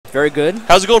Very good.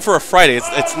 How's it going for a Friday?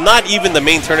 It's not even the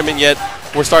main tournament yet.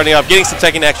 We're starting off, getting some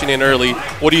Tekken action in early.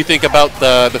 What do you think about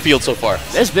the field so far?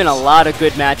 There's been a lot of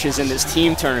good matches in this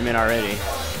team tournament already.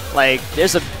 Like,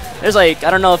 there's like,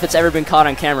 I don't know if it's ever been caught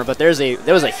on camera, but there was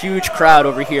a huge crowd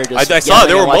over here. I saw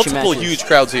there were multiple huge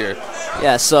crowds here.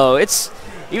 Yeah, so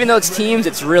even though it's teams,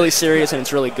 it's really serious and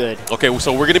it's really good. Okay,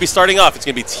 so we're going to be starting off. It's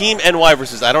going to be Team NY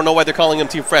versus, I don't know why they're calling them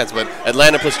Team France, but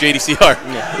Atlanta plus JDCR.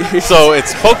 Yeah. So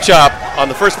it's Poke Chop on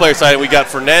the first player side, and we got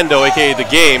Fernando, a.k.a. The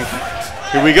Game.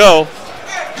 Here we go.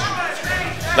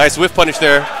 Nice whiff punish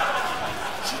there.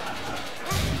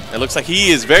 It looks like he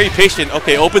is very patient.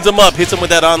 Okay, opens him up, hits him with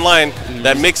that online,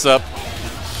 that mix-up.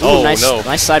 Oh,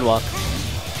 nice sidewalk.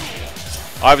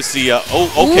 Obviously,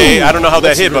 okay, Ooh, I don't know how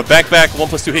that hit, but back,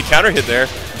 1+2 hit counter hit there.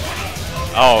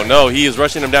 Oh, no, he is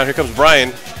rushing him down. Here comes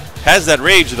Brian. Has that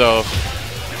rage, though.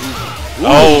 Ooh.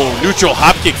 Oh, neutral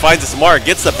hop kick finds its mark.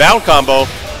 Gets the bound combo.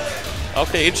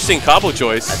 Okay, interesting combo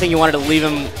choice. I think you wanted to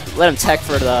let him tech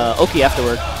for the Oki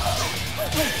afterward.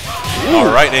 Ooh.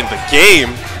 All right, and the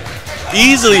Game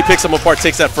easily picks him apart,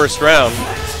 takes that first round.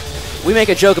 We make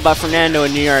a joke about Fernando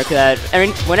in New York that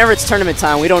whenever it's tournament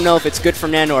time, we don't know if it's good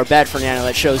Fernando or bad Fernando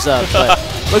that shows up. But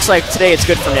looks like today it's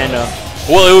good Fernando.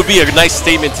 Well, it would be a nice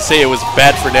statement to say it was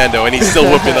bad Fernando, and he's still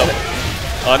whooping up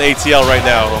on ATL right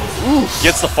now. Ooh.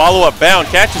 Gets the follow-up bound,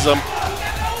 catches him.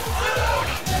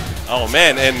 Oh,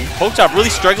 man, and Poke Chop really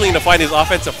struggling to find his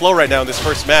offensive flow right now in this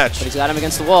first match. But he's got him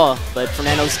against the wall, but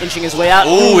Fernando's inching his way out.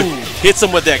 Ooh, hits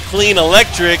him with that clean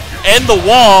electric and the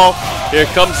wall. Here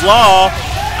comes Law.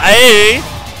 Hey!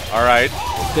 All right.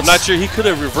 I'm not sure he could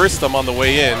have reversed them on the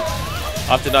way in.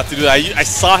 Opted not to do that. I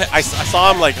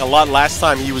saw him like a lot last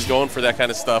time he was going for that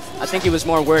kind of stuff. I think he was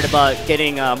more worried about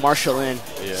getting Marshall in.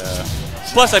 Yeah.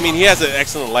 Plus, I mean, he has an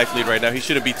excellent life lead right now. He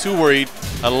shouldn't be too worried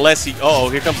unless he... Oh,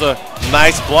 here comes a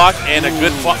nice block and a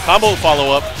good combo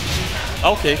follow-up.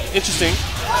 Okay, interesting.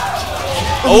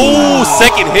 Oh,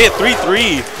 second hit,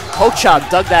 3-3. Poke Chop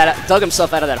dug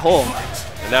himself out of that hole.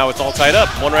 And now it's all tied up.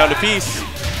 One round apiece.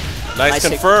 Nice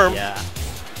confirm. Yeah.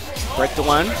 Break the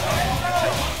one.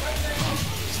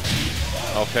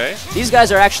 Okay. These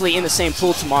guys are actually in the same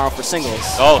pool tomorrow for singles.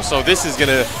 Oh, so this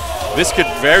could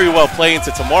very well play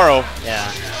into tomorrow.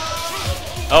 Yeah.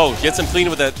 Oh, gets him clean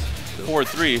with that forward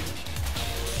 3.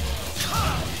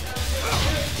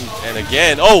 And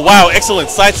again, oh wow, excellent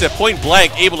sidestep, point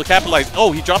blank, able to capitalize.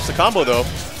 Oh, he drops the combo though.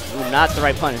 Ooh, not the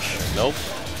right punish. Nope.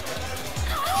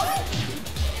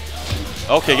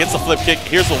 Okay, gets the flip kick.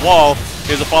 Here's the wall.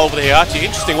 Here's a follow with the Heihachi.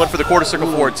 Interesting one for the quarter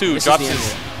circle forward too. Drops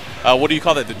his, what do you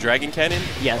call that, the dragon cannon?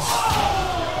 Yes.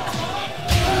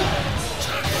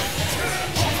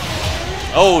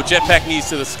 Oh, jetpack knees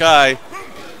to the sky.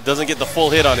 Doesn't get the full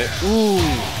hit on it. Ooh.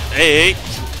 Hey.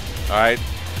 All right.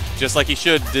 Just like he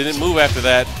should. Didn't move after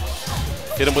that.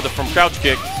 Hit him with a from crouch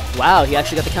kick. Wow, he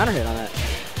actually got the counter hit on that.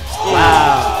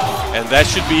 Wow. And that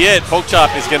should be it. Poke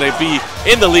Chop is going to be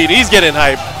in the lead. He's getting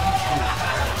hype.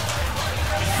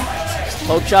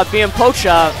 Poke Chop being Poke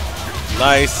Chop.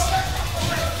 Nice.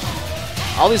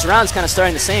 All these rounds kind of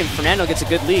starting the same. Fernando gets a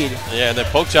good lead. Yeah, and then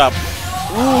Poke Chop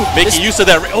making use of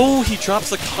that. Oh, he drops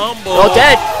the combo. Oh,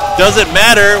 dead. Doesn't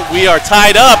matter. We are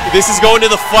tied up. This is going to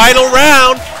the final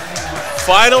round.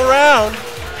 Final round.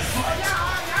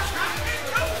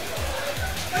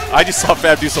 I just saw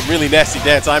Fab do some really nasty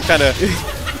dance. I'm kind of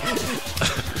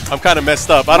messed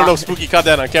up. I don't know if Spooky caught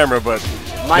that on camera, but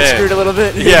mine screwed a little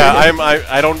bit. Yeah,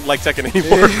 I don't like Tekken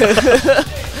anymore.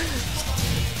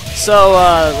 So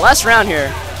last round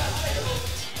here.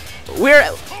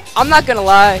 I'm not gonna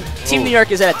lie, Team New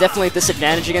York is at a definitely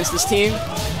disadvantage against this team.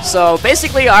 So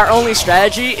basically our only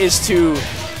strategy is to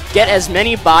get as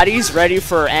many bodies ready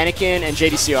for Anakin and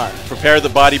JDCR. Prepare the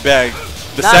body bag.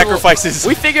 The sacrifices.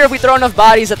 We figure if we throw enough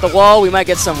bodies at the wall, we might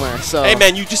get somewhere. So hey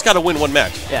man, you just gotta win one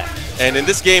match. Yeah. And in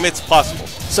this game, it's possible.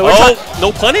 So we're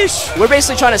no punish. We're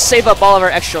basically trying to save up all of our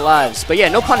extra lives. But yeah,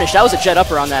 no punish. That was a jet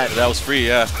upper on that. That was free,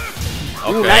 yeah.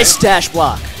 Okay. Ooh, nice dash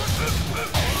block.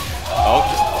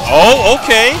 Oh,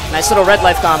 okay. Nice little red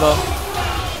life combo.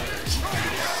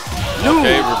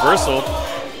 Okay, reversal.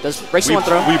 Does break one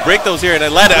throw. We break those here in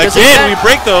Atlanta. Again, we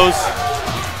break those.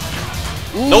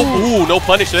 Ooh. No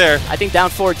punish there. I think down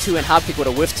forward 2 and hop kick would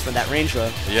have whiffed from that range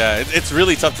though. Yeah, it's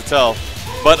really tough to tell.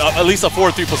 But at least a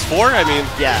forward 3+4, I mean,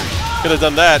 yeah, could have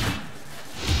done that.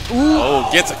 Ooh. Oh,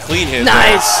 gets a clean hit.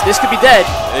 Nice. There. This could be dead.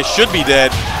 It should be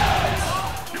dead.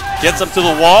 Gets up to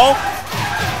the wall.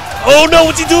 Oh no,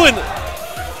 what's he doing?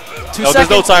 2 seconds. There's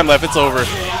no time left. It's over.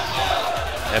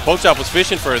 And Poke Chop was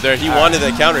fishing for it there. He wanted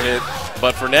that counter hit,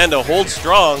 but Fernando holds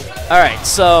strong. All right,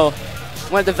 so I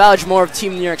wanted to vouch more of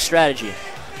Team New York's strategy.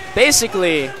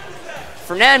 Basically,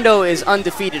 Fernando is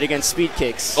undefeated against speed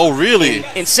kicks. Oh, really?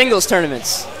 In singles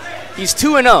tournaments. He's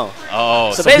 2-0.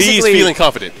 Oh, so he's feeling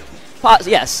confident.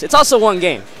 Yes, it's also one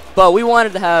game. But we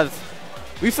wanted to have,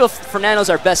 we feel Fernando's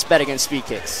our best bet against speed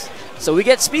kicks. So we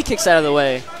get speed kicks out of the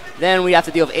way, then we have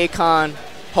to deal with Akon,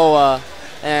 Hoa,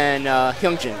 and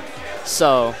Hyungjin.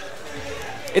 So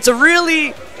it's a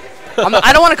really,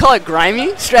 I don't want to call it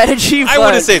grimy strategy. I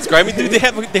wouldn't say it's grimy. They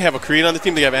have a Korean on the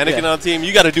team. They have Anakin on the team.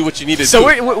 You got to do what you need to do. So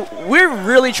we're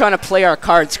really trying to play our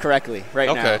cards correctly right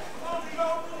now. Okay.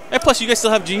 And plus, you guys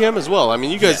still have GM as well. I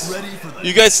mean, you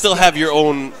guys still have your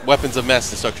own weapons of mass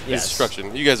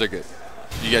destruction. You guys are good.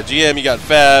 You got GM, you got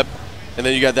Fab, and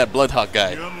then you got that Bloodhawk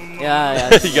guy.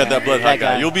 Yeah. You got that Bloodhawk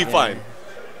guy. You'll be fine.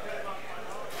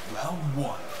 Round 1.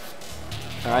 All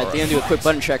right, they're going to do a quick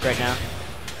button check right now.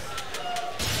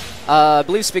 I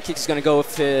believe Speed Kick is going to go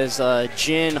with his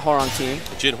Jin Hwarang team.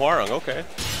 Jin Hwarang, okay.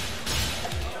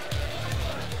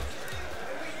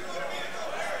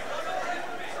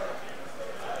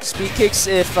 Speed Kicks,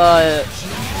 if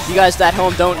you guys at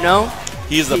home don't know,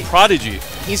 He's the prodigy.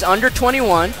 He's under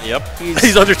 21. Yep.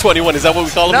 He's under 21. Is that what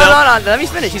we call him now? No. Let me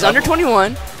finish. He's under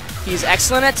 21. He's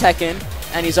excellent at Tekken,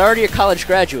 and he's already a college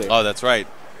graduate. Oh, that's right.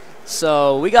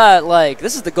 So we got, like,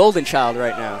 this is the golden child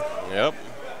right now. Yep.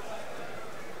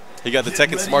 He got the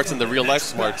Tekken smarts and the real life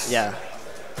smarts. Yeah.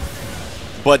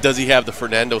 But does he have the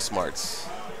Fernando smarts?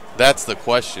 That's the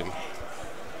question.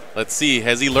 Let's see.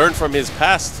 Has he learned from his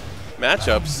past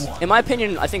matchups? In my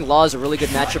opinion, I think Law is a really good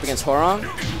matchup against Hwarang.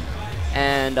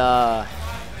 And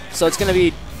so it's going to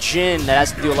be Jin that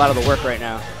has to do a lot of the work right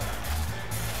now.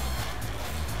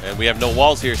 And we have no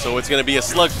walls here, so it's going to be a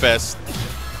slugfest.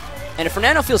 And if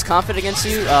Fernando feels confident against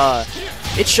you,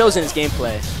 it shows in his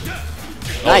gameplay.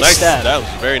 Oh, nice step. That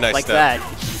was a very nice like step. That.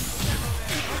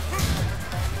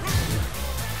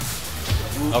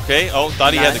 Okay. Oh,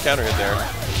 thought he had the counter hit there.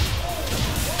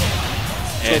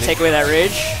 He's going to take away that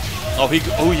rage. Oh,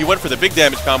 he went for the big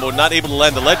damage combo, not able to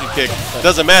land the legend kick.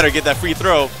 Doesn't matter, get that free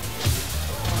throw. All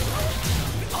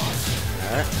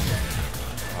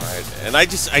right. And I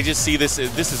just see this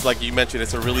is like you mentioned,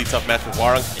 it's a really tough match with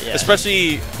Hwarang,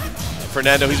 especially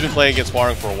Fernando. He's been playing against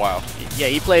Hwarang for a while. Yeah,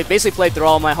 he basically played through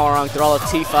all my Hwarang, through all of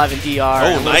T5 and DR.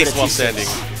 Oh, and nice while standing.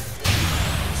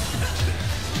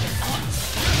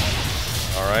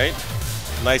 All right.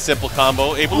 Nice simple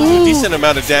combo. Able to do a decent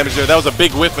amount of damage there. That was a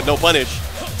big whiff, but no punish.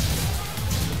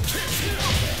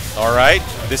 All right.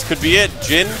 This could be it.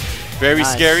 Jin, very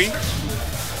scary.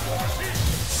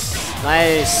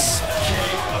 Nice.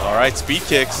 All right. Speed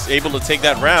kicks. Able to take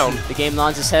that round. The game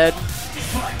nods his head.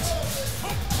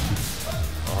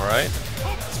 All right.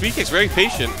 Speed kicks very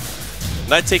patient.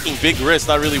 Not taking big risks.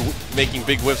 Not really making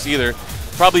big whiffs either.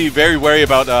 Probably very wary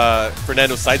about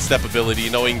Fernando's sidestep ability,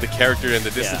 knowing the character and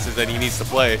the distances that he needs to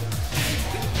play.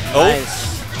 Oh,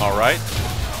 nice. All right.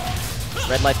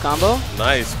 Red life combo.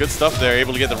 Nice, good stuff there.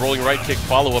 Able to get the rolling right kick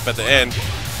follow-up at the end.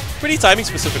 Pretty timing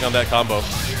specific on that combo.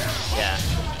 Yeah.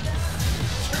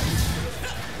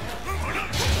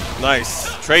 Nice.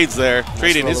 Trades there.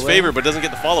 Trade in his favor, but doesn't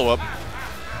get the follow-up.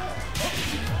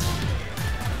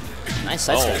 Nice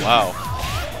side step. Oh,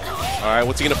 wow. All right,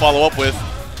 what's he going to follow up with?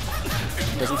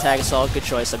 Doesn't tag assault. Good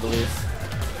choice, I believe.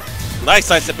 Nice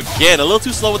side step again. A little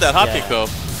too slow with that hop kick, though.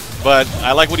 But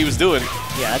I like what he was doing.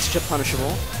 Yeah, that's chip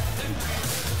punishable.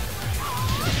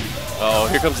 Oh,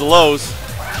 here comes the lows.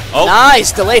 Oh.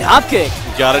 Nice. Delayed hop kick.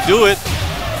 Gotta do it.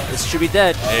 This should be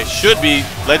dead. It should be.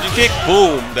 Legend kick.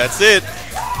 Boom. That's it.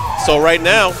 So right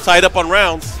now, tied up on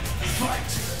rounds.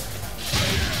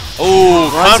 Oh,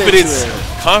 confidence.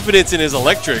 Confidence in his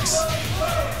electrics.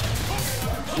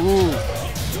 Ooh.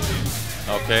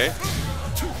 Okay.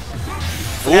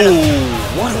 Ooh,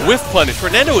 what a whiff punish.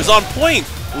 Fernando is on point.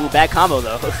 Ooh, bad combo,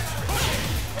 though.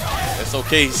 That's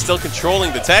okay. He's still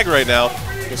controlling the tag right now.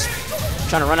 Just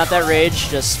trying to run out that rage.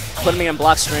 Just put him in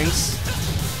block strings.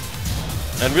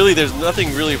 And really, there's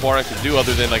nothing really Hwarang can do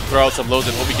other than like throw out some lows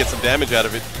and hope he gets some damage out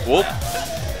of it. Whoop.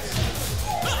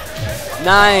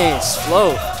 Nice.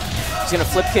 Float. He's going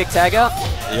to flip kick tag out.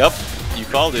 Yep. You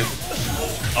called it.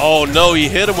 Oh, no. He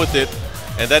hit him with it.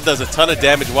 And that does a ton of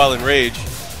damage while in rage.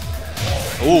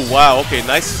 Oh, wow. Okay,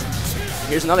 nice.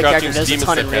 Here's another character that does a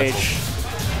ton in rage.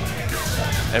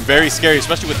 And very scary,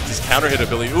 especially with his counter hit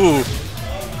ability. Ooh.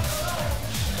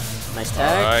 Nice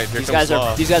tag. All right, here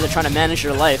these guys are trying to manage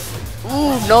your life.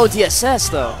 Ooh, no DSS,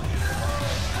 though.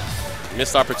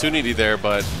 Missed opportunity there,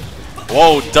 but...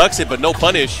 Whoa, ducks it, but no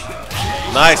punish.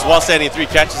 Nice. While standing 3,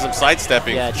 catches him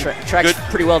sidestepping. Yeah, tracks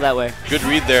pretty well that way. Good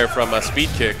read there from Speed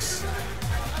Kicks.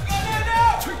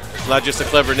 Not just a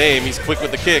clever name, he's quick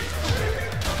with the kick.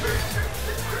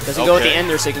 Doesn't go with the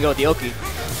ender, so he can go with the Oki.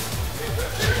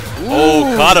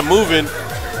 Oh, caught him moving.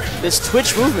 This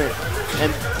twitch movement.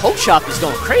 And Poke Chop is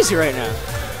going crazy right now.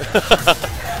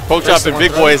 Poke Chop and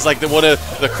Big Boy is like one of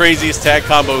the craziest tag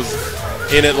combos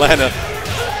in Atlanta.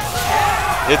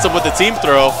 Hits him with the team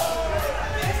throw.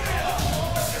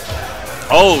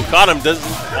 Oh, caught him. Doesn't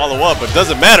follow up, but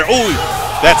doesn't matter. Oh,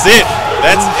 that's it.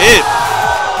 That's it.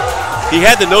 He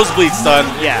had the nosebleed stun.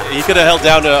 Yeah. He could have held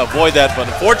down to avoid that, but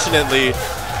unfortunately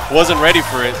wasn't ready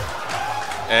for it.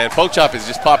 And Poke Chop is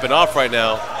just popping off right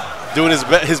now, doing his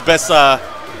best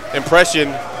impression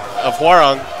of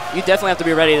Hwarang. You definitely have to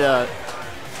be ready to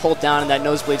hold down in that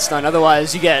nosebleed stun.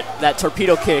 Otherwise, you get that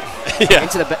torpedo kick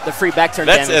into the free back turn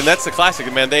damage. And that's the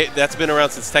classic, man. That's been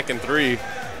around since Tekken 3.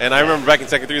 And I remember back in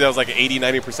Tekken 3, that was like an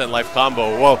 80-90% life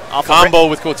combo. Well, combo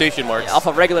with quotation marks. Off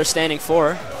of regular standing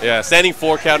 4. Yeah, standing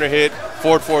 4, counter hit,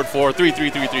 forward, 4, 3, 3,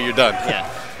 3, 3, you're done. Yeah.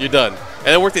 You're done. And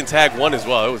it worked in tag 1 as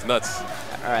well. It was nuts.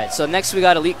 All right, so next we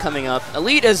got Elite coming up.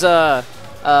 Elite is a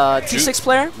T6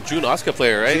 player. Jun Asuka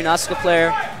player, right? Jun Asuka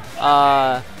player.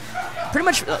 Pretty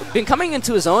much been coming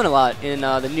into his own a lot in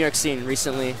the New York scene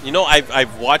recently. You know,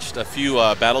 I've watched a few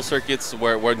battle circuits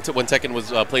where when Tekken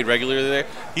was played regularly there.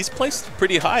 He's placed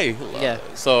pretty high. Yeah.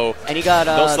 So and he got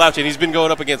don't slouch, and he's been going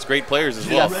up against great players as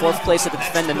well. He got 4th place at the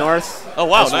Defend the North. Oh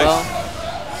wow, nice. Well.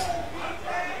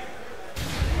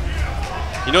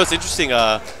 You know, it's interesting.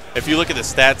 If you look at the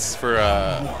stats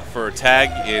for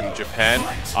tag in Japan,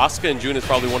 Asuka and Jun is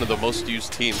probably one of the most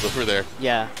used teams over there.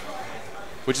 Yeah.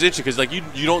 Which is interesting because like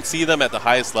you don't see them at the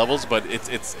highest levels, but it's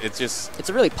just it's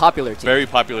a really popular team. Very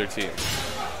popular team.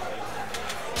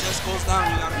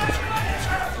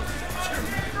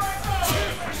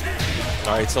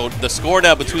 All right, so the score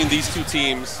now between these two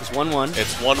teams is 1-1.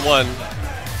 It's 1-1.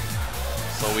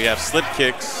 So we have slip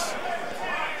kicks.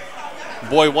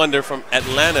 Boy Wonder from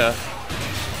Atlanta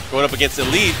going up against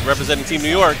Elite representing Team New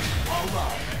York.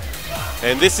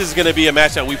 And this is going to be a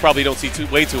match that we probably don't see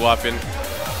way too often.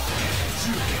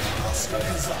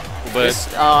 But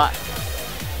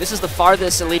this is the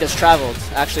farthest Elite has traveled,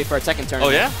 actually, for a Tekken tournament. Oh,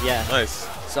 yeah? Yeah. Nice.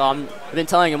 So I've been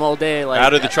telling him all day. Like,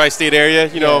 out of the tri-state area,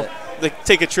 you know,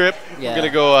 take a trip. Yeah. We're going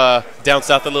to go down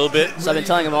south a little bit. So I've been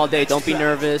telling him all day, don't be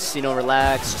nervous, you know,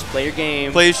 relax, just play your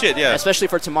game. Play your shit, yeah. Especially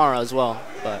for tomorrow as well.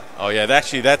 But oh, yeah,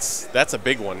 actually, that's a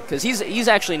big one. Because he's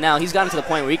actually now, he's gotten to the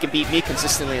point where he can beat me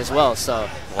consistently as well. So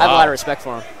I have a lot of respect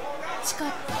for him.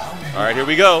 All right, here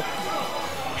we go.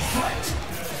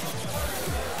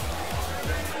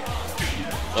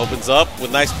 Opens up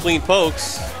with nice clean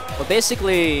pokes. But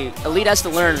basically, Elite has to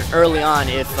learn early on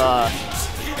if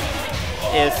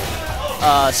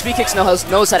Speed Kicks knows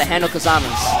how to handle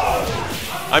Kazamas.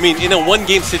 I mean, in a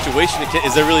one-game situation,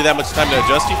 is there really that much time to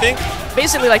adjust, you think?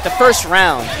 Basically, like the first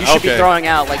round, you should be throwing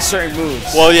out like certain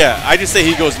moves. Well, yeah, I just say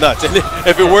he goes nuts. And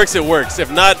if it works, it works.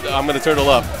 If not, I'm going to turtle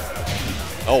up.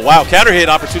 Oh, wow, counter hit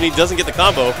opportunity, doesn't get the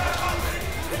combo.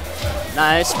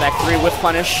 Nice, back 3 whip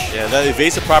punish. Yeah, that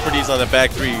evasive properties on the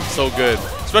back 3, so good.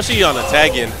 Especially on a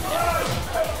tag in.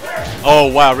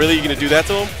 Oh, wow, really? You're going to do that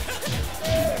to him?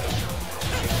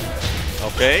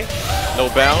 Okay, no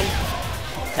bound.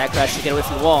 Tag crash to get away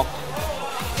from the wall.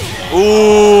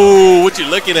 Ooh, what you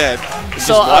looking at? Just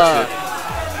watch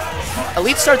it.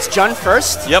 Elite starts Jun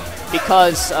first. Yep.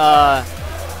 Because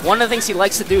one of the things he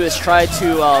likes to do is try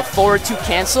to forward 2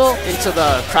 cancel into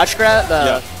the crouch grab,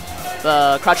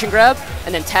 the crouching grab,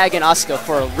 and then tag in Asuka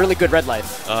for a really good red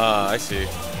life. I see.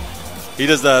 He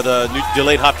does the new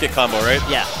delayed hop kick combo, right?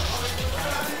 Yeah.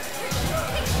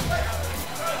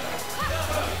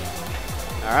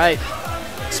 All right.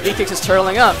 Speed Kicks is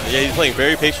turtling up. Yeah, he's playing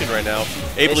very patient right now.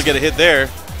 Able to get a hit there.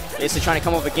 Basically trying to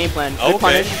come up with a game plan. Good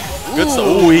punish. Good stuff.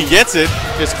 Ooh, he gets it.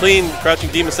 Just clean crouching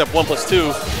demon step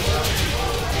 1+2.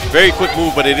 Very quick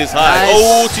move, but it is high. Nice.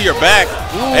 Oh, to your back.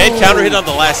 Ooh. And counter hit on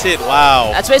the last hit.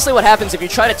 Wow. That's basically what happens if you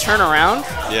try to turn around.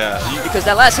 Yeah. Because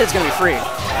that last hit's going to be free.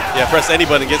 Yeah, press any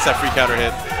button, gets that free counter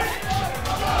hit.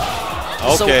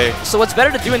 Okay. So what's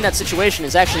better to do in that situation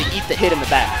is actually eat the hit in the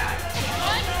back.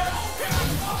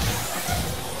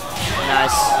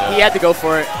 Nice. Yeah. He had to go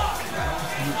for it.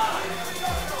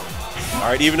 All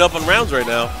right, even up on rounds right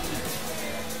now.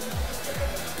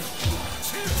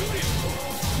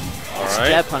 All right.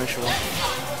 Jab punishable.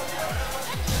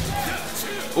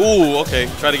 Ooh, okay.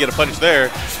 Try to get a punish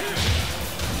there,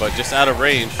 but just out of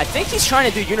range. I think he's trying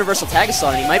to do universal tag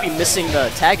assault, and he might be missing the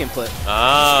tag input.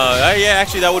 Yeah,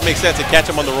 actually that would make sense to catch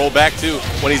him on the roll back too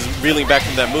when he's reeling back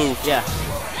from that move. Yeah.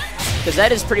 Because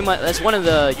that is pretty much, that's one of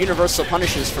the universal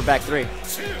punishes for back 3.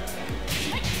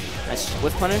 Nice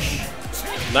whip punish.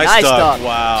 Nice dog.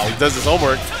 Wow, he does his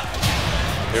homework.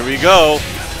 Here we go.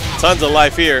 Tons of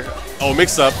life here. Oh,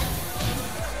 mix up.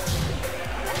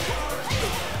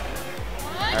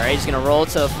 All right, he's going to roll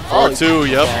to 4-2,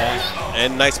 yep. Okay.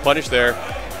 And nice punish there.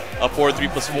 Up forward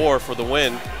 3+4 for the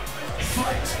win.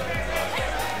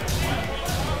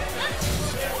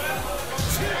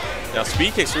 Now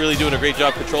Speed Kick's really doing a great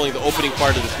job controlling the opening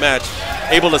part of this match.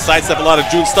 Able to sidestep a lot of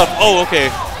June's stuff. Oh, okay.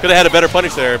 Could have had a better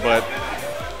punish there, but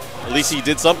at least he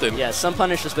did something. Yeah, some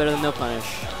punish is better than no punish.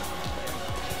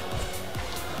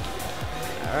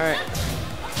 All right.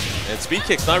 And Speed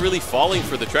Kick's not really falling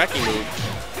for the tracking move.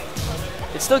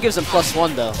 It still gives him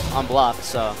 +1 though on block,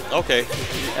 so Okay.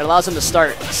 it allows him to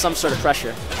start some sort of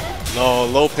pressure. No,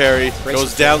 low parry.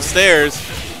 Goes downstairs.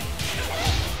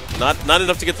 Not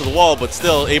enough to get to the wall, but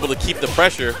still able to keep the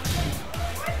pressure.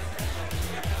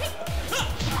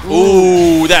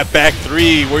 Ooh, that back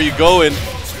three. Where you going?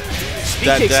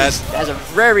 Speed Kicks has a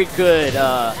very good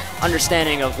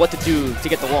understanding of what to do to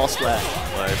get the wall splat.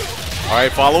 Nice. All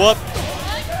right, follow up.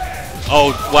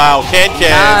 Oh, wow. Can-cans.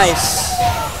 Nice.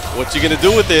 What you going to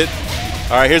do with it?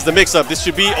 All right, here's the mix-up. This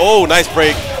should be, oh, nice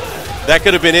break. That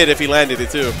could have been it if he landed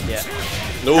it, too. Yeah.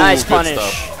 Ooh, nice good punish.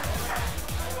 Stuff.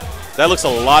 That looks a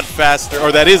lot faster,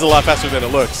 or that is a lot faster than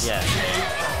it looks. Yeah.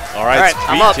 All right,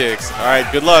 Speed Kicks. All right,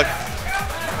 good luck.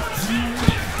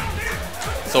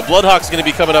 So Bloodhawk's going to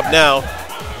be coming up now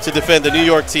to defend the New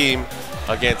York team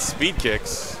against Speed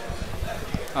Kicks.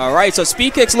 All right, so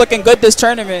Speed Kicks looking good this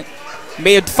tournament.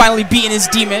 May have finally beaten his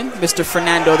demon, Mr.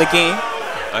 Fernando the game.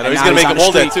 I know he's going to make him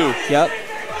hold that too. Yep.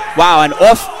 Wow, and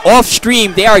off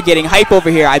stream, they are getting hype over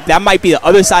here. That might be the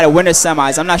other side of winter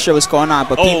semis. I'm not sure what's going on,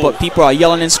 but people are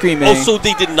yelling and screaming. Also,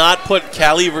 they did not put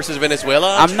Cali versus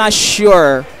Venezuela? I'm not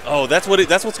sure. Oh, that's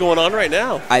what's going on right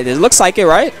now. It looks like it,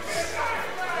 right?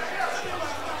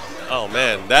 Oh,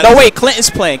 man. No, wait, Clint is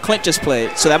playing. Clint just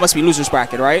played, so that must be loser's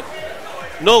bracket, right?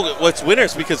 No, it's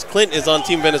winners because Clint is on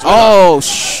Team Venezuela. Oh,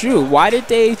 shoot. Why did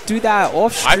they do that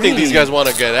off stream? I think these guys want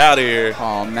to get out of here.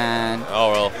 Oh, man.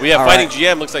 Oh, well. We have Fighting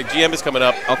GM. Looks like GM is coming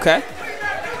up. Okay.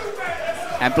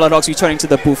 And Bloodhawks returning to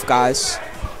the booth, guys.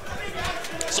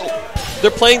 So,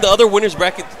 they're playing the other winners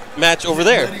bracket match over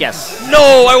there? Yes.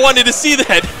 No, I wanted to see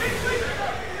that.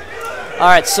 All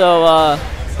right, so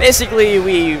basically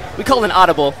we called an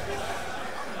audible.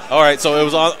 All right, so it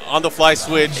was on the fly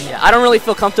switch. Yeah, I don't really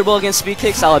feel comfortable against Speed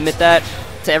Kicks. I'll admit that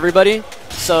to everybody.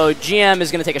 So GM is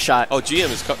going to take a shot. Oh, GM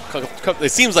is.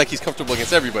 It seems like he's comfortable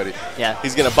against everybody. Yeah.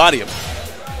 He's going to body him.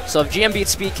 So if GM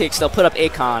beats Speed Kicks, they'll put up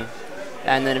Akon.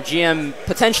 And then if GM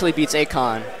potentially beats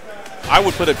Akon, I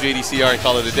would put up JDCR and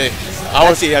call it a day. I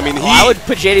want to see. I mean, I would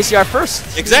put JDCR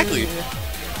first. Exactly.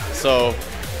 So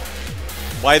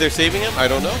why they're saving him, I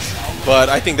don't know. But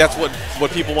I think that's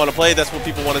what people want to play. That's what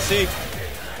people want to see.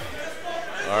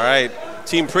 All right,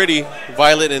 Team Pretty,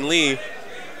 Violet and Lee.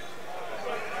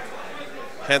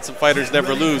 Handsome fighters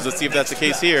never lose. Let's see if that's the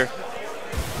case here.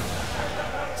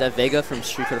 Is that Vega from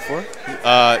Street Fighter 4?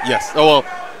 Yes. Oh, well,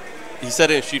 he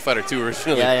said it in Street Fighter 2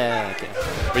 originally. Yeah, okay.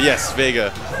 But yes,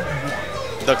 Vega.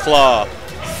 The Claw.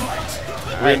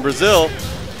 We're in Brazil.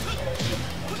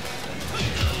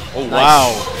 Oh, nice.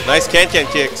 Wow. Nice can-can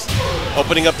kicks.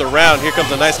 Opening up the round. Here comes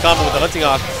a nice combo with the Hunting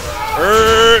Hawk.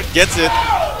 Gets it.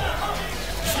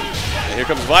 And here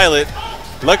comes Violet.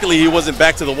 Luckily, he wasn't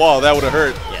back to the wall. That would have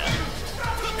hurt. Yeah.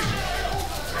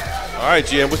 All right,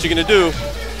 GM, what you going to do?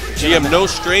 GM, no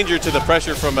stranger to the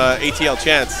pressure from ATL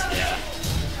Chance. Yeah.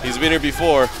 He's been here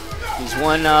before. He's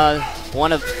won a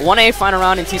final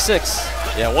round in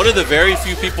T6. Yeah, one of the very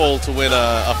few people to win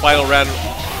a final round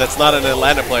that's not an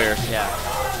Atlanta player. Yeah.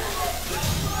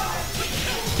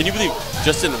 Can you believe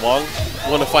Justin Wong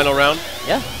won a final round?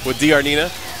 Yeah. With D. Arnina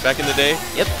back in the day?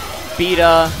 Yep. Beat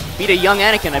a young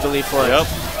Anakin, I believe, for it. Yep.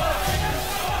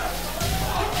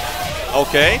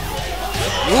 Okay.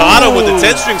 Caught him with the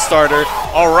 10-string starter.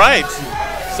 All right.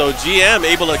 So GM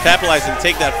able to capitalize and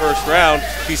take that first round.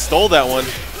 He stole that one.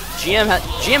 GM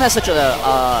has such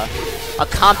a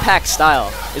compact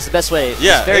style. Is the best way.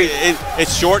 Yeah. It's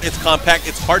it's short. It's compact.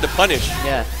 It's hard to punish.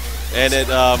 Yeah. And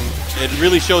it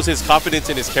really shows his confidence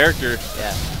in his character.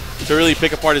 Yeah. To really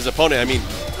pick apart his opponent. I mean,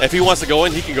 if he wants to go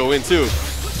in, he can go in too.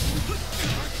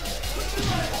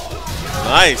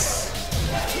 Nice.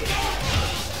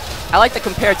 I like to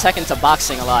compare Tekken to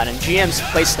boxing a lot, and GM's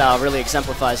playstyle really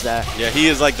exemplifies that. Yeah, he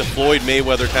is like the Floyd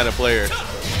Mayweather kind of player.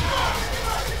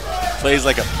 Plays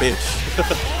like a bitch.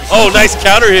 Oh, nice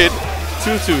counter hit.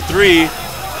 2-2-3.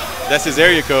 That's his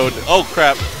area code. Oh,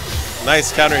 crap.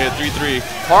 Nice counter hit, 3-3.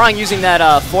 Hwarang using that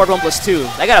forward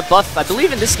 1+2. They got a buff, I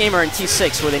believe in this game or in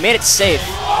T6, where they made it safe.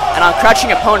 And on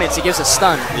crouching opponents, it gives a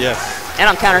stun. Yes. And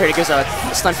on counter hit, it gives a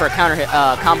stun for a counter hit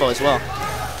combo as well.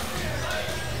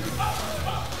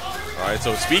 All right,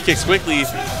 so Speed Kicks quickly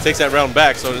takes that round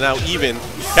back, so now even.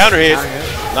 Counter hit.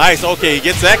 Nice. Okay, he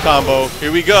gets that combo.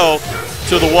 Here we go.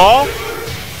 To the wall.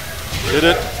 Did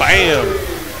it. Bam.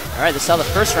 All right, this is how the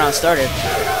first round started.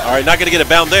 All right, not going to get a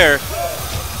bound there.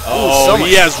 Oh, so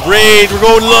he has rage. We're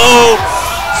going low.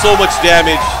 So much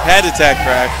damage. Had attack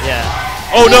crash. Yeah.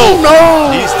 Oh, no.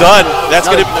 No. He's done. That's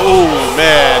going to be. Oh,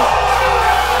 man.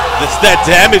 That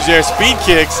damage there. Speed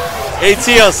kicks.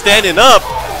 ATL standing up.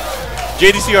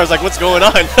 JDCR is like, what's going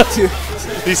on?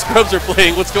 These scrubs are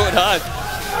playing. What's going on?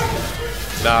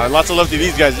 Nah, lots of love to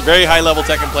these guys. Very high-level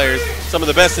Tekken players. Some of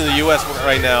the best in the U.S.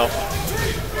 right now.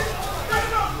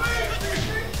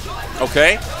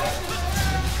 Okay.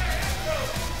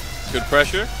 Good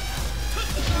pressure.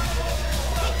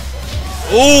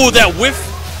 Ooh, that whiff.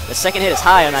 The second hit is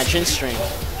high on that Jin string.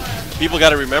 People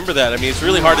got to remember that. I mean, it's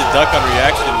really hard to duck on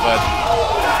reaction, but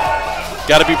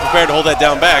got to be prepared to hold that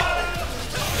down back.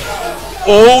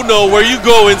 Oh, no. Where you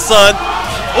going, son?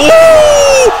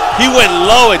 Ooh! He went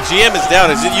low, and GM is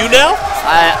down. Is it you now?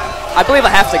 I believe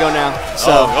I have to go now. So.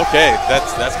 Oh, okay.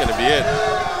 That's going to be it.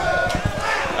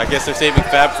 I guess they're saving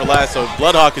Fab for last, so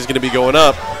Bloodhawk is going to be going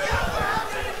up.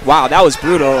 Wow, that was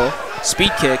brutal.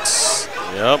 Speed kicks.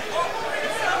 Yep.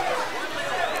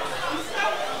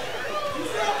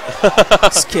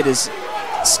 This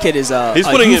kid is a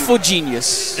youthful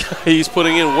genius. He's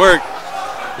putting in work,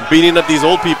 beating up these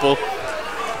old people.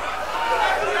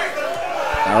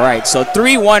 All right, so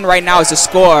 3-1 right now is the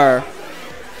score.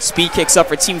 Speed kicks up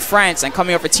for Team France, and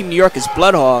coming up for Team New York is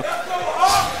Bloodhawk.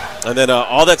 And then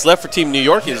all that's left for Team New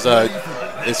York is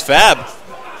Fab.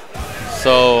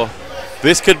 So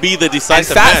this could be the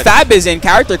decisive match. Fab is in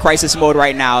character crisis mode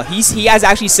right now. He has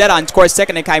actually said on Course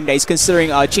Second Academy that he's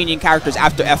considering changing characters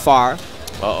after FR.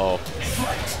 Uh-oh.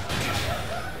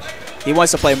 He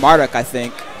wants to play Marduk, I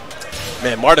think.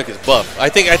 Man, Marduk is buff. I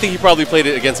think he probably played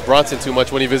it against Bronson too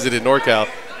much when he visited NorCal.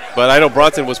 But I know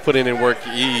Bronson was putting in work.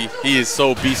 He is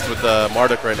so beast with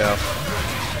Marduk right now.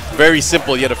 Very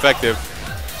simple yet effective.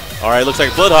 All right, looks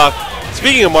like Bloodhawk.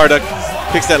 Speaking of Marduk,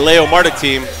 picks that Leo Marduk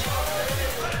team.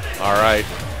 All right.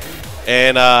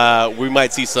 And we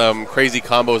might see some crazy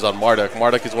combos on Marduk.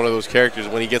 Marduk is one of those characters,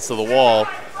 when he gets to the wall,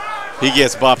 he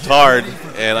gets bopped hard.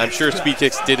 And I'm sure Speed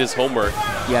Kicks did his homework.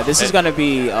 Yeah, this is going to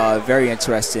be very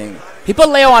interesting. He put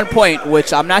Leo on point,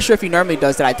 which I'm not sure if he normally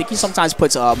does that. I think he sometimes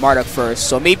puts Marduk first.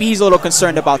 So maybe he's a little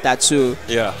concerned about that too.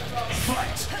 Yeah.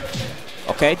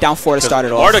 Okay, down 4 to start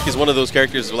it off. Marduk is one of those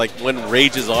characters, like, when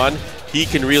Rage is on, he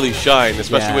can really shine,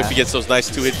 especially if he gets those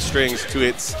nice 2-hit strings, 2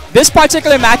 hits. This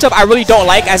particular matchup I really don't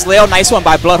like, as Leo nice one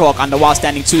by Bloodhawk on the wall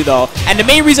standing 2 though. And the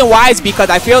main reason why is because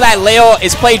I feel that Leo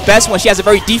is played best when she has a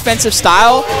very defensive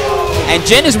style. And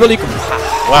Jin is really...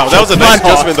 Wow, that was a nice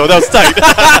adjustment though. That was tight.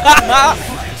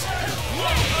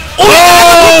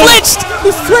 Oh! He flinched!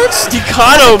 He flinched! He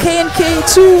caught him!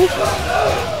 KNK2.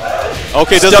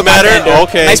 Okay, doesn't matter.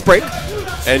 Okay. Nice break.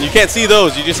 And you can't see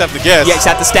those. You just have to guess. Yeah, you just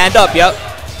have to stand up. Yep.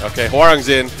 Okay, Hwarang's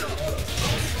in.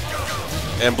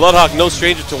 And Bloodhawk, no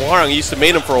stranger to Hwarang. He used to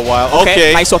main him for a while.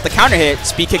 Okay. Nice off the counter hit.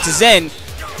 Speed kicks is in.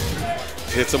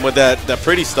 Hits him with that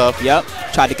pretty stuff. Yep.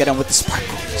 Tried to get him with the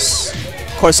sparkles.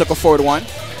 Core circle forward 1.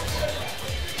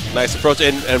 Nice approach.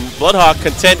 And Bloodhawk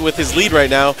content with his lead right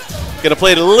now. Gonna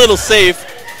play it a little safe.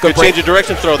 Could change a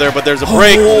direction throw there, but there's a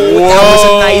break. Whoa. That was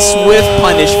a nice whiff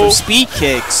punish from Speed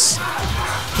Kicks.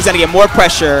 He's gonna get more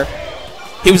pressure.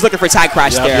 He was looking for tag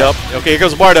crash there. Yep. Okay, here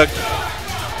comes Marduk.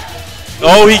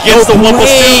 Oh, he gets the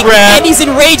 1+2 grab. And he's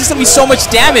enraged. It's gonna be so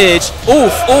much damage.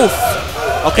 Oof, oof.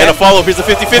 Okay. And a follow-up. Here's a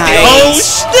 50-50. Nice. Oh,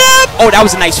 snap! Oh, that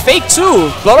was a nice fake,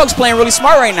 too. Bloodhawk's playing really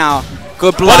smart right now.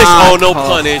 Good block. Punish. Oh, no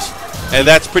punish. And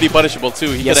that's pretty punishable, too.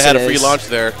 He could have had a free launch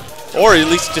there. Or at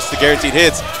least just the guaranteed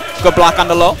hits. Good block on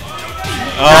the low.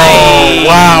 Oh,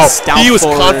 nice. Wow. He was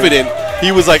confident.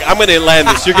 He was like, I'm going to land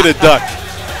this. You're going to duck.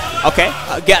 Okay.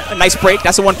 Again, a nice break.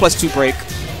 That's a 1+2 break.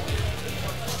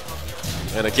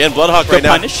 And again, Bloodhawk right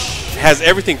now has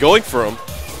everything going for him.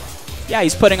 Yeah,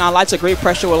 he's putting on lots of great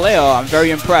pressure with Leo. I'm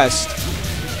very impressed.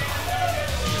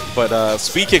 But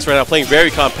Speed Kicks right now playing very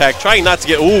compact, trying not to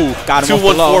get, got him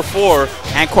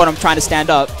 2-1-4-4. And caught him trying to stand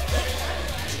up.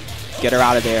 Get her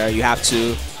out of there. You have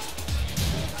to.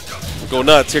 Go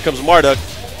nuts. Here comes Marduk.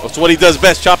 That's what he does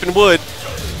best, chopping wood.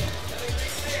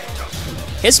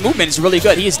 His movement is really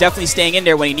good. He is definitely staying in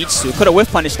there when he needs to. Could have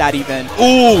whiff punished that even.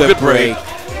 Ooh, good break.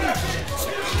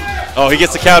 Oh, he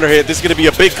gets the counter hit. This is going to be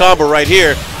a big combo right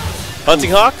here.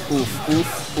 Hunting Hawk? Oof,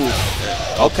 oof,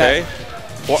 oof. Okay.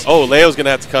 Oh, Leo's going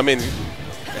to have to come in.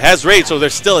 Has rage, so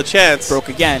there's still a chance. Broke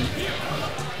again.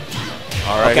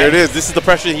 All right, here it is. This is the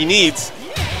pressure he needs.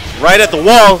 Right at the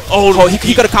wall. Oh, he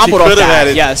could have comboed off that.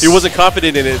 It. Yes. He wasn't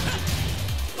confident in it.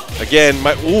 Again,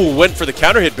 went for the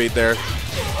counter hit bait there.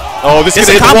 Oh, this is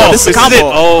a hit the combo. wall. This is a combo.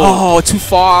 Oh. Oh, too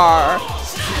far.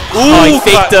 Ooh, he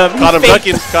faked him. Caught him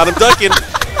ducking. Caught him ducking.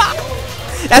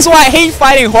 That's why I hate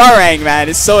fighting Hwoarang, man.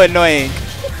 It's so annoying.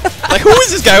 Like, who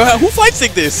is this guy? Who fights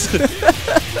like this?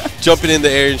 Jumping in the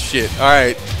air and shit. All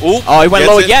right. Ooh, Oh, he went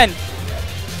low again.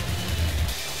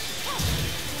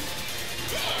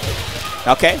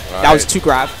 Okay, that was 2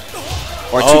 grab.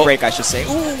 Or 2 break, I should say.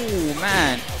 Ooh,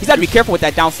 man. He's got to be careful with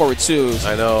that down forward, too.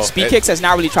 I know. Speed kicks has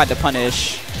not really tried to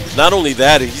punish. Not only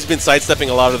that, he's been sidestepping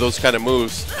a lot of those kind of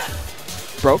moves.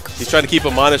 Broke. He's trying to keep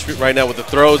him honest right now with the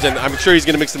throws, and I'm sure he's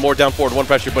going to mix some more down forward 1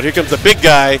 pressure. But here comes the big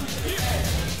guy.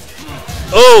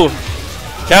 Oh,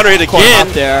 counter hit again.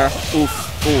 Out there.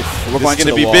 Oof, oof. We're going to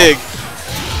be the wall. big.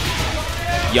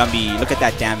 Yummy. Look at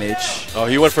that damage. Oh,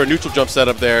 he went for a neutral jump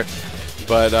setup there,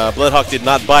 but Bloodhawk did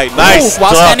not bite. Nice. Ooh,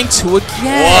 while standing 2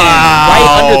 again. Wow.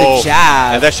 Right under the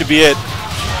jab. And that should be it.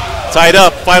 Tied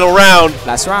up. Final round.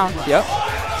 Last round. Yep.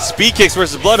 Speed kicks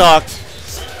versus Bloodhawk.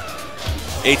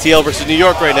 ATL versus New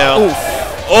York right now. Oof.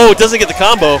 Oh, doesn't get the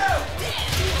combo.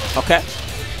 Okay.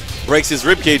 Breaks his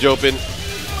ribcage open.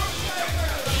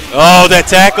 Oh, that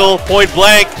tackle, point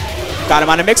blank. Got him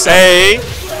on a mix-up. Hey,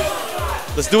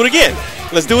 let's do it again.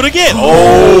 Let's do it again.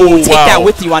 Oh, Take wow. that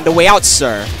with you on the way out,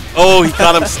 sir. Oh, he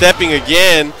caught him stepping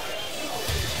again.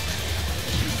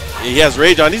 He has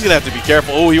rage on. He's going to have to be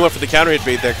careful. Oh, he went for the counter hit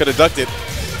bait there. Could have ducked it.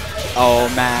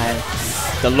 Oh, man.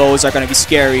 The lows are going to be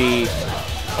scary.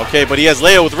 Okay, but he has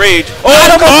Leo with rage.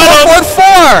 Oh, caught him.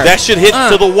 4-4-4. That should hit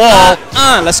to the wall.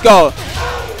 Let's go.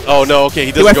 Oh, no. Okay,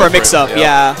 he doesn't He went go for a mix-up, it.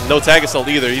 yeah. No tag assault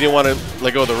either. He didn't want to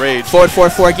let go of the rage. Forward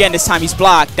 4-4 again. This time he's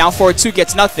blocked. Down forward 2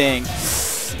 gets nothing.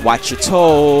 Watch your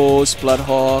toes,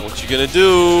 Bloodhawk. What you going to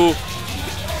do?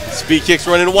 Speed kicks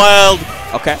running wild.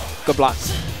 Okay, good block.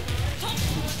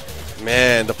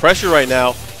 Man, the pressure right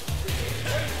now.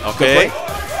 Okay.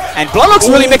 And Bloodhawk's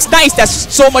really mixed nice. That's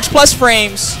so much plus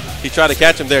frames. He tried to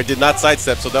catch him there. Did not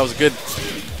sidestep, so that was a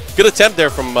good attempt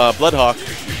there from Bloodhawk.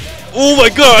 Oh, my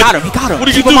God. He got him. What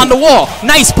did Keep you him do? on the wall.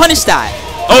 Nice, punish that.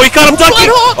 Oh, he caught him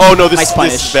ducking. Oh, no, this Nice is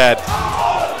punish. bad.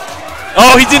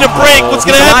 Oh, he didn't break. What's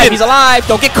going to happen? He's alive.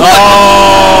 Don't get caught.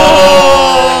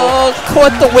 Oh.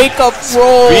 Caught the wake-up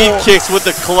roll. Speed kicks with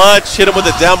the clutch. Hit him with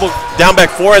the down back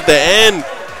 4 at the end.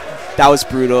 That was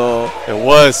brutal. It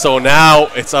was. So now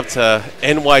it's up to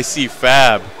NYC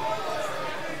Fab.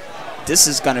 This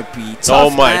is going to be tough, Oh,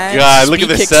 my man. God. Look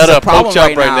Speed at the kicks is a setup. problem Poke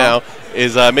Chop right now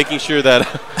is making sure that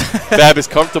Fab is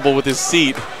comfortable with his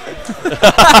seat.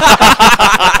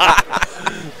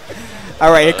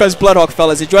 All right, here comes Bloodhawk,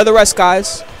 fellas. Enjoy the rest,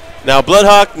 guys. Now,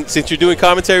 Bloodhawk, since you're doing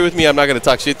commentary with me, I'm not going to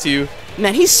talk shit to you.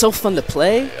 Man, he's so fun to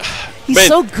play. He's Man,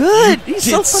 so good. He's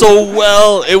Did so so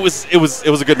well. It was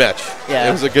a good match. Yeah.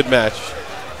 It was a good match.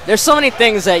 There's so many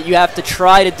things that you have to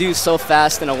try to do so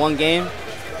fast in a one game.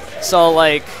 So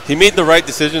like, He made the right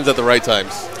decisions at the right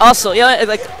times. also, yeah,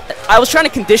 like I was trying to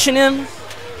condition him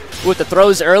with the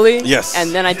throws early. Yes.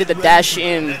 And then I did the dash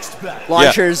in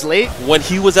launchers late. When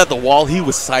he was at the wall, he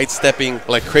was sidestepping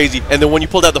like crazy. And then when you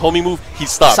pulled out the homie move, he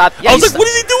stopped. Yeah, I was he like, what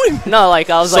is he doing? No, like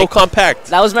I was So like, compact.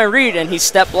 that was my read, and he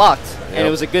step blocked, and Yep. it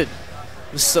was a good.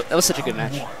 That was such a good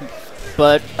match.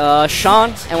 But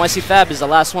Sean, NYC Fab is the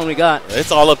last one we got.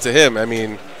 It's all up to him. I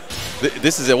mean,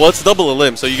 this is it. Well, it's double a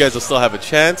limb, so you guys will still have a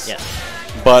chance. Yeah.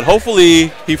 But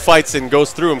hopefully he fights and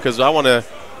goes through him because I want to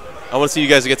see you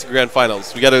guys get to grand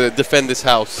finals. We got to defend this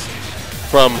house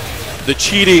from the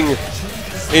cheating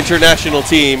international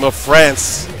team of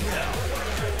France.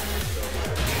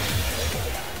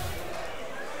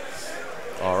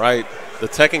 All right, the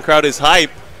Tekken crowd is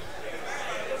hype.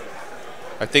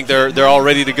 I think they're all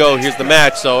ready to go. Here's the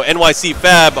match. So NYC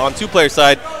Fab on two-player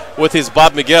side with his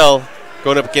Bob Miguel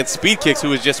going up against Speed Kicks, who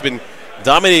has just been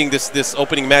dominating this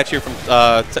opening match here from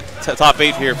top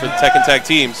 8 here for the Tekken Tag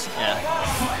teams.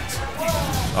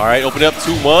 Yeah. All right, open it up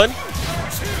 2-1.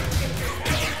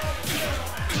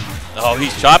 Oh,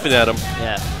 he's chopping at him.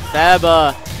 Yeah. Fab,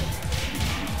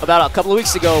 about a couple of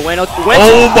weeks ago, went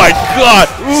Oh my God!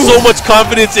 So much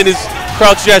confidence in his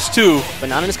crouch dash 2. but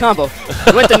not in his combo.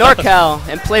 He went to NorCal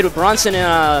and played with Bronson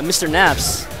and Mr.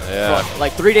 Naps for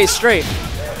like 3 days straight.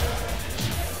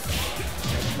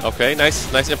 Okay,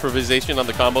 nice improvisation on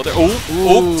the combo there.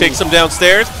 Ooh, takes him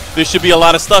downstairs. There should be a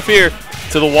lot of stuff here.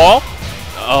 To the wall.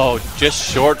 Oh,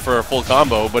 just short for a full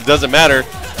combo, but it doesn't matter.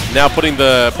 Now putting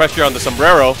the pressure on the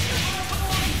sombrero.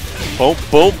 Boom,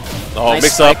 boom. Oh, Nice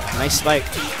mix spike, up. Nice spike.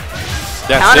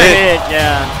 That's Counter it. hit,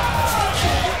 yeah.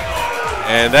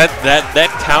 And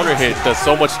that counter hit does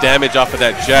so much damage off of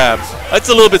that jab. It's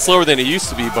a little bit slower than it used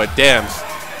to be, but damn,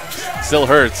 still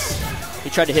hurts. He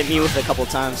tried to hit me with it a couple of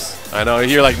times. I know,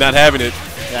 you're like not having it.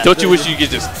 Yeah. Don't you wish you could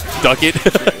just duck it?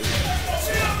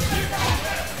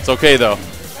 It's okay, though.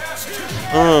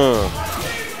 Oh,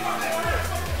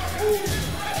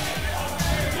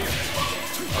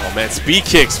 man, speed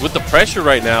kicks with the pressure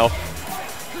right now.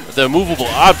 The immovable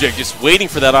object just waiting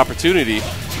for that opportunity.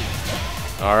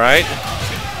 All right.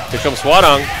 Here comes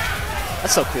Hwadong.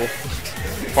 That's so cool.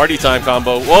 Party time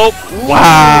combo. Whoa.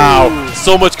 Wow.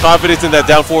 So much confidence in that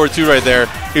down forward 2 right there.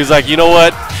 He was like, you know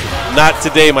what? Not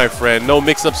today, my friend. No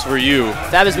mix-ups for you.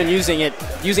 Fab has been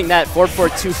using that forward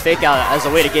 4-2 fake out as a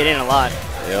way to get in a lot.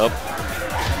 Yep.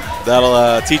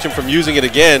 That'll teach him from using it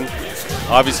again.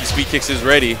 Obviously, speed kicks is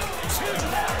ready.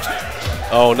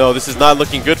 Oh, no. This is not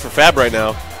looking good for Fab right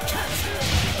now.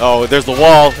 Oh, there's the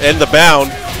wall and the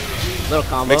bound. Little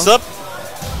combo. Mix up.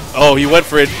 Oh, he went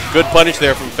for it. Good punish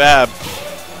there from Fab.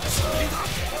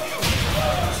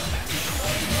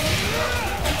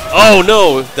 Oh,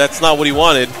 no. That's not what he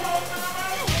wanted.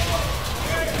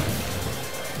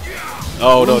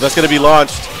 Oh, no. That's going to be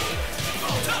launched.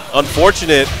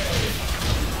 Unfortunate.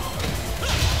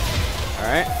 All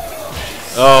right.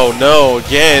 Oh, no.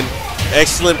 Again,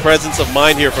 excellent presence of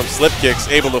mind here from Slip Kicks.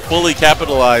 Able to fully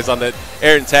capitalize on that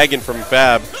errant tag in from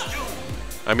Fab.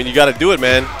 I mean, you got to do it,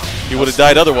 man. He would have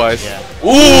died otherwise. Yeah.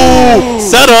 Ooh!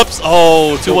 Setups.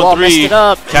 Oh, 2-1-3.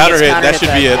 Counter hit. That should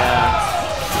be it. Yeah.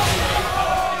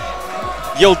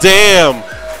 Yo, damn.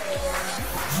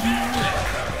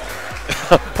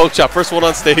 Poke chop. First one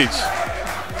on stage.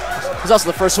 He's also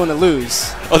the first one to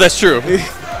lose. Oh, that's true.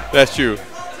 That's true.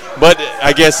 But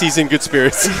I guess he's in good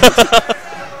spirits.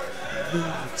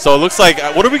 So it looks like,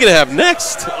 what are we going to have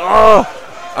next? Oh,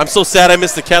 I'm so sad I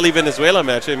missed the Cali-Venezuela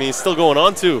match. I mean, it's still going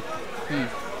on, too.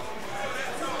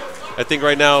 I think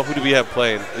right now, who do we have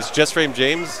playing? Is Just Frame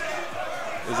James?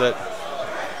 Is that?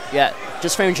 Yeah,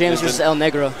 Just Frame James versus El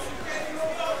Negro.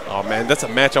 Oh, man, that's a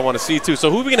match I want to see, too. So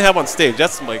who are we going to have on stage?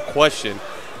 That's my question.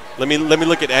 Let me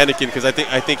look at Anakin, because I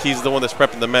think he's the one that's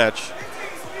prepping the match.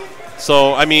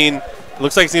 So, I mean, it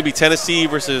looks like it's going to be Tennessee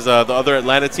versus the other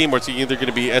Atlanta team, or it's either going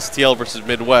to be STL versus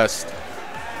Midwest.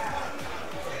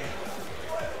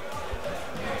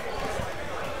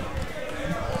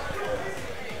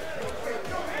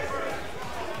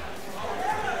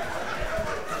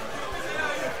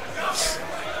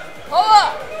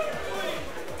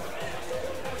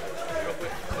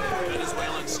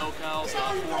 Venezuelan SoCal's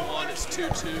 4-1. It's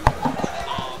 2-2.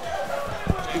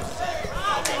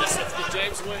 If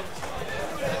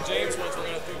James wins, we're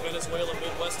going to do Venezuela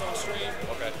Midwest on stream.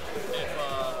 Okay.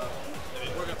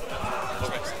 If we're going to put that.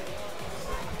 Okay.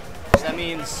 So that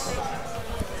means.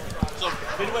 So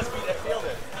Midwest beat STL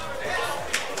then.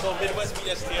 So Midwest beat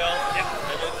STL.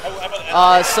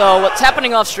 Yeah. So what's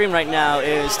happening off stream right now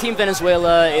is Team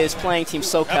Venezuela is playing Team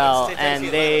SoCal, and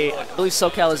I believe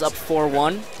SoCal is up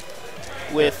 4-1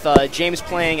 with James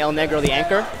playing El Negro, the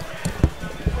anchor.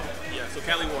 Yeah. So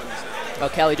Cali won. Oh,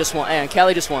 Cali just won. And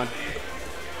Cali just won.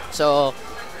 So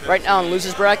right now in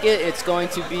losers bracket, it's going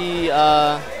to be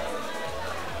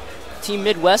Team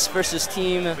Midwest versus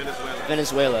Team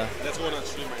Venezuela. That's going on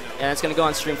stream right now. And it's going to go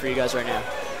on stream for you guys right now.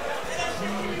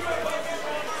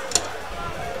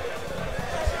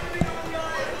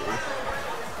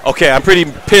 Okay, I'm pretty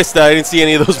pissed that I didn't see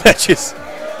any of those matches.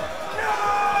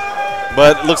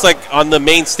 But it looks like on the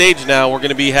main stage now, we're going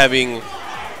to be having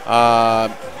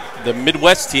the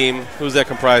Midwest team. Who's that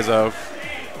comprised of?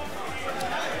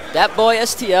 That Boy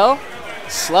STL,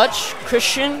 Sludge,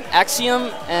 Christian,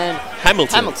 Axiom, and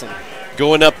Hamilton.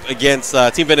 Going up against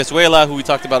Team Venezuela, who we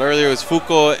talked about earlier, is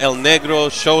Fuko, El Negro,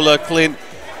 Shola, Clint,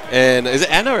 and is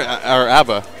it Anna or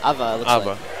Ava? Ava, it looks Ava.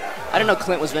 like. I didn't know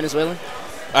Clint was Venezuelan.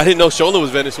 I didn't know Shola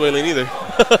was Venezuelan either.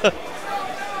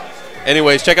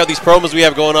 Anyways, check out these promos we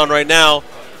have going on right now.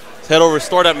 Head over to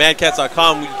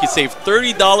store.madcats.com. You can save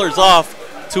 $30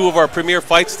 off 2 of our premier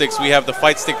fight sticks. We have the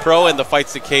Fight Stick Pro and the Fight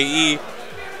Stick KE.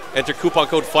 Enter coupon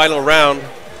code Final Round.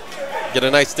 Get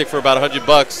a nice stick for about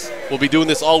 $100. We'll be doing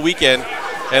this all weekend.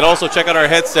 And also check out our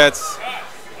headsets.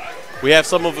 We have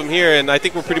some of them here, and I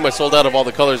think we're pretty much sold out of all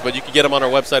the colors, but you can get them on our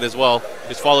website as well.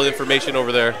 Just follow the information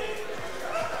over there.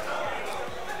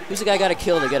 Who's the guy got to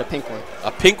kill to get a pink one?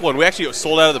 A pink one. We actually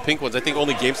sold out of the pink ones. I think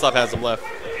only GameStop has them left.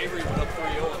 Avery went up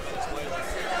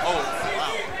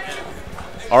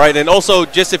 3-0. All right, and also,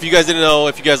 just if you guys didn't know,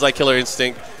 if you guys like Killer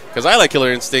Instinct, because I like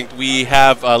Killer Instinct, we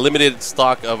have a limited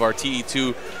stock of our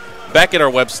TE2 back in our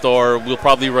web store. We'll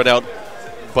probably run out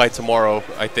by tomorrow,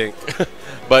 I think.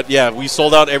 But yeah, we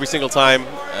sold out every single time.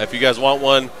 If you guys want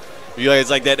one, if you guys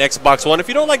like that Xbox One, if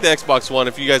you don't like the Xbox One,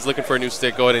 if you guys looking for a new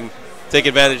stick, go ahead and take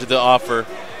advantage of the offer.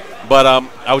 But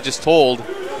I was just told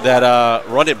that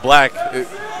Run It Black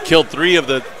killed 3 of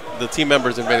the team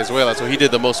members in Venezuela, so he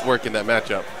did the most work in that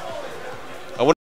matchup.